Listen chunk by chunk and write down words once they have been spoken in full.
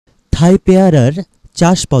থাই পেয়ারার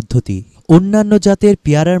চাষ পদ্ধতি অন্যান্য জাতের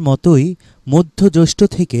পেয়ারার মতোই মধ্য জ্যৈষ্ঠ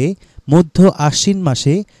থেকে মধ্য আশ্বিন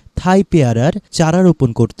মাসে থাই পেয়ারার চারা রোপণ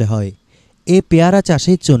করতে হয়। এ পেয়ারা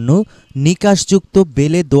চাষের জন্য নিকাশযুক্ত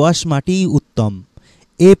বেলে দোআঁশ মাটিই উত্তম।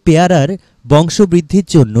 এ পেয়ারার বংশবৃদ্ধির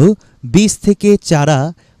জন্য বীজ থেকে চারা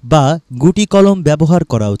বা গুটি কলম ব্যবহার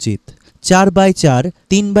করা উচিত। 4x4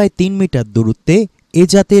 3x3 মিটার দূরত্বে এ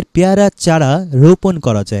জাতের পেয়ারার চারা রোপণ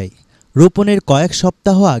করা যায়। রোপণের কয়েক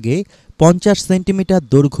সপ্তাহ আগে 50 সেন্টিমিটার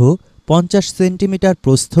দৈর্ঘ্য, 50 সেন্টিমিটার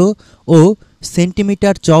প্রস্থ ও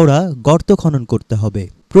সেন্টিমিটার চওড়া গর্ত খনন করতে হবে।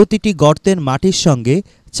 প্রতিটি গর্তের মাটির সঙ্গে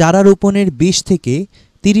চারা রোপণের 20 থেকে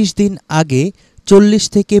 30 দিন আগে 40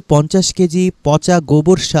 থেকে 50 কেজি পচা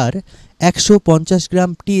গোবর সার, 150 গ্রাম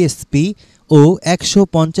টিএসপি ও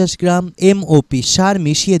 150 গ্রাম এমওপি সার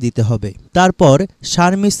মিশিয়ে দিতে হবে। তারপর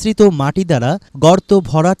সার মিশ্রিত মাটি দ্বারা গর্ত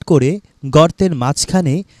ভরাট করে গর্তের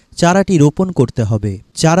মাঝখানে চারাটি রোপণ করতে হবে।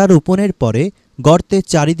 চারা রোপণের পরে গর্তের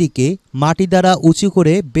চারিদিকে মাটি দ্বারা উঁচু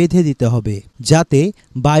করে বেঁধে দিতে হবে, যাতে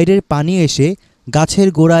বাইরের পানি এসে গাছের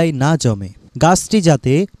গোড়ায় না জমে। গাছটি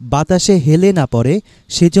যাতে বাতাসে হেলে না পড়ে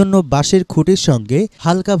সেজন্য বাঁশের খুঁটির সঙ্গে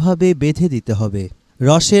হালকাভাবে বেঁধে দিতে হবে।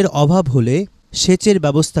 রসের অভাব হলে সেচের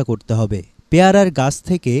ব্যবস্থা করতে হবে। পেয়ারার গাছ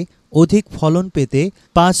থেকে অধিক ফলন পেতে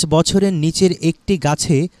 5 বছরের নিচের একটি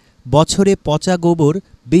গাছে বছরে পচা গোবর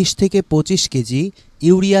 20 থেকে 25 কেজি,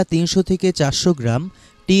 ইউরিয়া 300 থেকে 400 গ্রাম,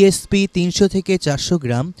 টিএসপি 300 থেকে 400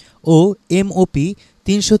 গ্রাম ও এমওপি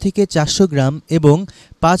 300 থেকে 400 গ্রাম এবং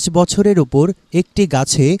 5 বছরের ওপর একটি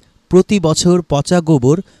গাছে প্রতি বছর পচা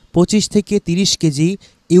গোবর 25 থেকে 30 কেজি,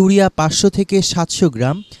 ইউরিয়া 500 থেকে 700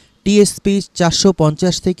 গ্রাম, টিএসপি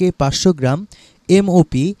 450 থেকে 500 গ্রাম,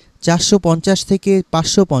 এমওপি 450 থেকে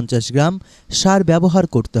 550 গ্রাম সার ব্যবহার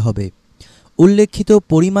করতে হবে। উল্লেখিত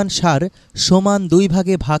পরিমাণ সার সমান 2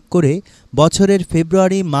 ভাগে ভাগ করে বছরের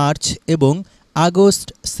ফেব্রুয়ারি, মার্চ এবং আগস্ট,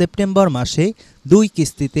 সেপ্টেম্বর মাসে 2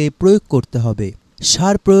 কিস্তিতে প্রয়োগ করতে হবে।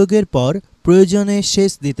 সার প্রয়োগের পর প্রয়োজনে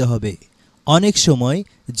সেচ দিতে হবে। অনেক সময়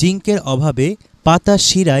জিঙ্কের অভাবে পাতার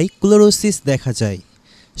শিরায় ক্লোরোসিস দেখা যায়।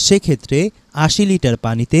 সেক্ষেত্রে 80 লিটার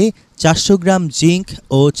পানিতে 400 গ্রাম জিঙ্ক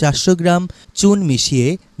ও 400 গ্রাম চুন মিশিয়ে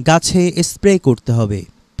গাছে স্প্রে করতে হবে।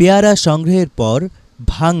 পেয়ারা সংগ্রহের পর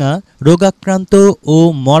ভাঙা, রোগাক্রান্ত ও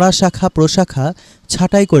মরা শাখা প্রশাখা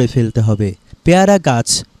ছাঁটাই করে ফেলতে হবে। পেয়ারা গাছ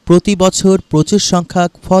প্রতি বছর প্রচুর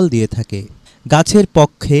সংখ্যক ফল দিয়ে থাকে। গাছের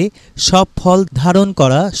পক্ষে সব ফল ধারণ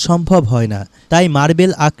করা সম্ভব হয় না, তাই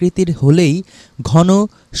মার্বেল আকৃতির হলেই ঘন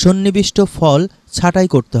সন্নিবিষ্ট ফল ছাঁটাই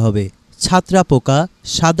করতে হবে। ছাত্রা পোকা,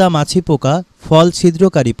 সাদা মাছি পোকা, ফল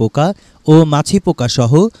ছিদ্রকারী পোকা ও মাছি পোকা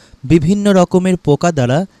সহ বিভিন্ন রকমের পোকা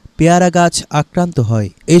দ্বারা পেয়ারা গাছ আক্রান্ত হয়।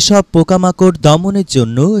 এসব পোকামাকড় দমনের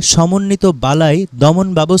জন্য সমন্বিত বালাই দমন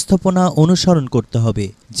ব্যবস্থাপনা অনুসরণ করতে হবে,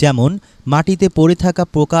 যেমন মাটিতে পড়ে থাকা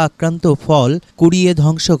পোকা আক্রান্ত ফল কুড়িয়ে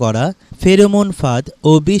ধ্বংস করা, ফেরোমন ফাঁদ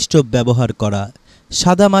ও বিষটোপ ব্যবহার করা।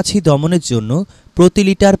 সাদা মাছি দমনের জন্য প্রতি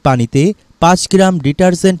লিটার পানিতে 5 গ্রাম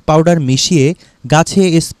ডিটারজেন্ট পাউডার মিশিয়ে গাছে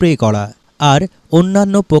স্প্রে করা। আর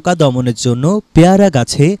অন্যান্য পোকা দমনের জন্য পেয়ারা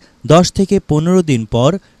গাছে 10 থেকে 15 দিন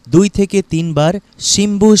পর 2 থেকে 3 বার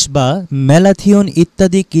সিম্বুস বা ম্যালাথিয়ন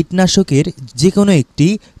ইত্যাদি কীটনাশকের যে কোনো একটি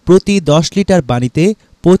প্রতি 10 লিটার পানিতে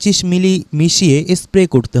 25 মিলি মিশিয়ে স্প্রে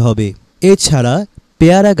করতে হবে। এছাড়া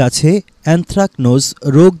পেয়ারা গাছে অ্যানথ্রাকনোজ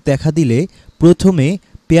রোগ দেখা দিলে প্রথমে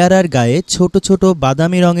পেয়ারার গায়ে ছোট ছোট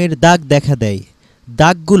বাদামি রঙের দাগ দেখা দেয়।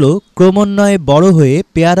 দাগগুলো ক্রমান্বয়ে বড় হয়ে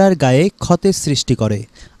পেয়ারার গায়ে ক্ষতের সৃষ্টি করে।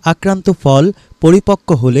 আক্রান্ত ফল পরিপক্ক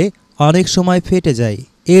হলে অনেক সময় ফেটে যায়।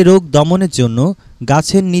 এ রোগ দমনের জন্য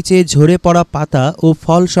গাছের নিচে ঝরে পড়া পাতা ও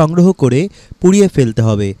ফল সংগ্রহ করে পুড়িয়ে ফেলতে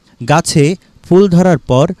হবে। গাছে ফুল ধরার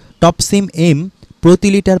পর টপসিম এম প্রতি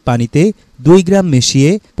লিটার পানিতে 2 গ্রাম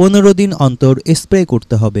মিশিয়ে 15 দিন অন্তর স্প্রে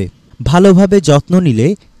করতে হবে। ভালোভাবে যত্ন নিলে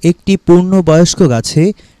একটি পূর্ণবয়স্ক গাছে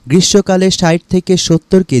গ্রীষ্মকালে 60 থেকে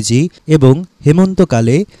 70 কেজি এবং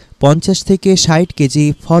হেমন্তকালে 50 থেকে 60 কেজি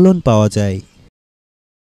ফলন পাওয়া যায়।